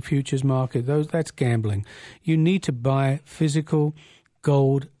options on futures market. That's gambling. You need to buy physical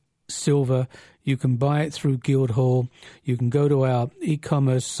gold, silver. You can buy it through Guildhall. You can go to our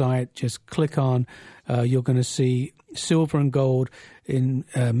e-commerce site, just click on. You're going to see silver and gold in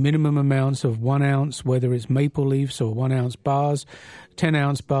minimum amounts of 1 ounce, whether it's maple leafs or 1 ounce bars, 10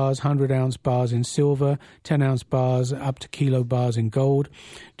 ounce bars, 100 ounce bars in silver, 10 ounce bars up to kilo bars in gold.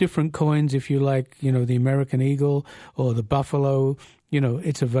 Different coins, if you like, the American Eagle or the Buffalo,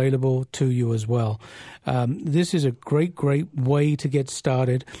 it's available to you as well. This is a great way to get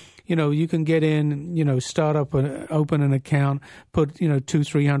started. You can get in, start up, open an account, put,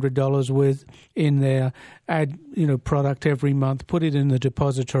 $200-$300 in there, add, product every month, put it in the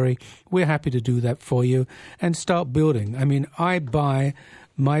depository. We're happy to do that for you and start building. I mean, I buy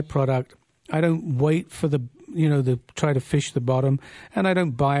my product. I don't wait for the try to fish the bottom, and I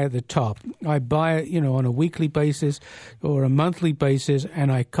don't buy at the top. I buy it, on a weekly basis or a monthly basis, and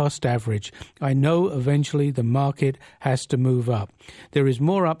I cost average. I know eventually the market has to move up. There is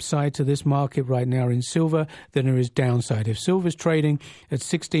more upside to this market right now in silver than there is downside. If silver's trading at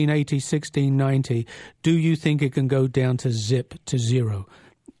 $16.80, $16.90, do you think it can go down to zero?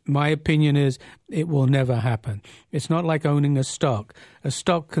 my opinion is it will never happen. It's not like owning a stock. A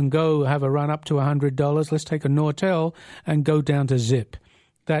stock can go have a run up to $100. Let's take a Nortel and go down to zip.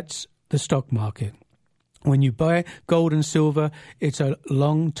 That's the stock market. When you buy gold and silver, it's a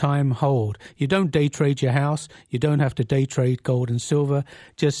long time hold. You don't day trade your house. You don't have to day trade gold and silver.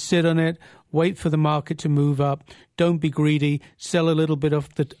 Just sit on it. Wait for the market to move up. Don't be greedy. Sell a little bit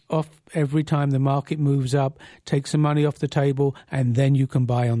off every time the market moves up. Take some money off the table, and then you can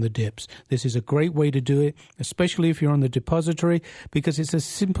buy on the dips. This is a great way to do it, especially if you're on the depository, because it's as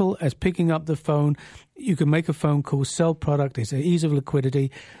simple as picking up the phone. You can make a phone call, sell product. It's an ease of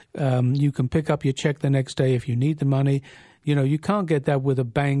liquidity. You can pick up your check the next day if you need the money. You know, you can't get that with a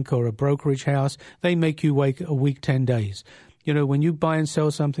bank or a brokerage house. They make you wait a week, 10 days. You know, when you buy and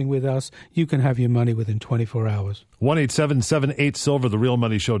sell something with us, you can have your money within 24 hours. 1-877-8-SILVER,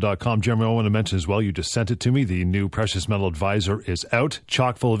 therealmoneyshow.com. Jeremy, I want to mention as well, you just sent it to me. The new Precious Metal Advisor is out,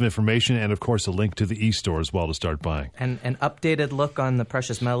 chock full of information, and, of course, a link to the e-store as well to start buying. And an updated look on the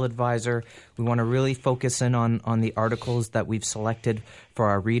Precious Metal Advisor. We want to really focus in on the articles that we've selected for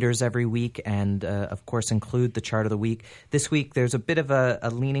our readers every week and, of course, include the chart of the week. This week, there's a bit of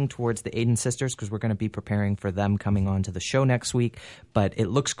a leaning towards the Aiden sisters because we're going to be preparing for them coming on to the show next week. But it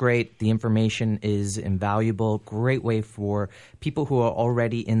looks great. The information is invaluable. Great way for people who are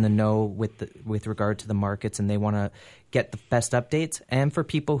already in the know with regard to the markets and they want to get the best updates, and for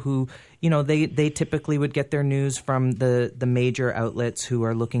people who, you know, they typically would get their news from the major outlets who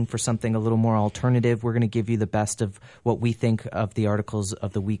are looking for something a little more alternative. We're going to give you the best of what we think of the articles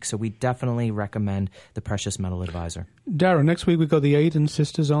of the week, so we definitely recommend the Precious Metal Advisor. Darren, next week we've got the Aiden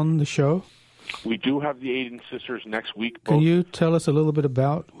sisters on the show. We do have the Aiden sisters next week. Can you tell us a little bit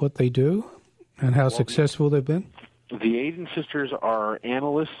about what they do and how successful they've been? The Aiden sisters are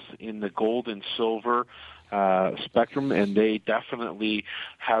analysts in the gold and silver spectrum, and they definitely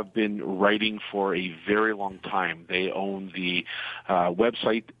have been writing for a very long time. They own the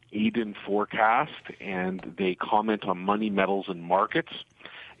website Aiden Forecast, and they comment on money, metals, and markets.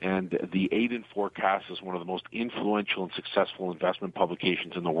 And the Aiden Forecast is one of the most influential and successful investment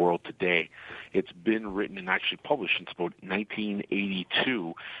publications in the world today. It's been written and actually published since about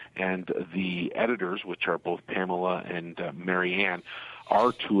 1982, and the editors, which are both Pamela and Marianne,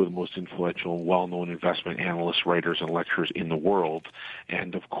 are two of the most influential and well-known investment analysts, writers, and lecturers in the world.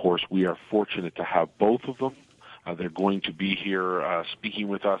 And, of course, we are fortunate to have both of them. They're going to be here speaking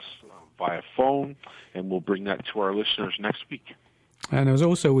with us via phone, and we'll bring that to our listeners next week. And as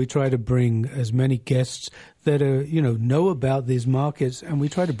also, we try to bring as many guests that are, know about these markets, and we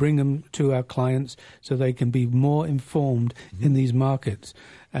try to bring them to our clients so they can be more informed in these markets.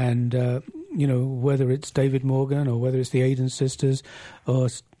 And, whether it's David Morgan or whether it's the Aiden sisters or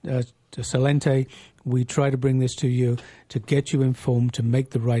Salente, we try to bring this to you to get you informed, to make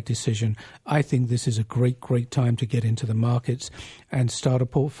the right decision. I think this is a great, great time to get into the markets and start a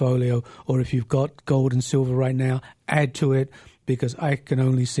portfolio. Or if you've got gold and silver right now, add to it, because I can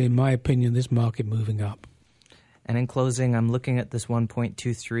only see, in my opinion, this market moving up. And in closing, I'm looking at this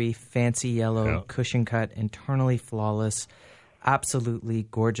 1.23 fancy yellow cushion cut, internally flawless, absolutely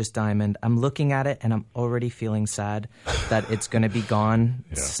gorgeous diamond. I'm looking at it and I'm already feeling sad that it's going to be gone.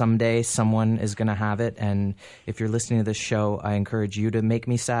 Someday someone is going to have it. And if you're listening to this show, I encourage you to make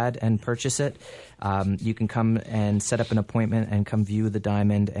me sad and purchase it. You can come and set up an appointment and come view the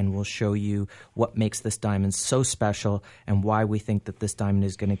diamond, and we'll show you what makes this diamond so special and why we think that this diamond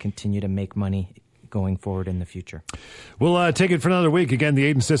is going to continue to make money going forward in the future. We'll take it for another week. Again,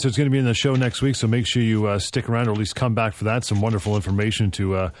 the Aiden sisters is going to be in the show next week, so make sure you stick around, or at least come back for that. Some wonderful information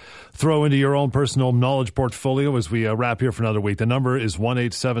to throw into your own personal knowledge portfolio as we wrap here for another week. The number is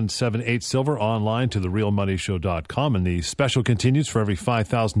 1-877-8-SILVER, online to therealmoneyshow.com, and the special continues. For every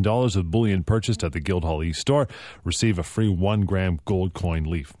 $5,000 of bullion purchased at the Guildhall e-store, receive a free 1-gram gold coin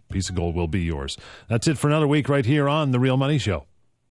leaf. Piece of gold will be yours. That's it for another week right here on The Real Money Show.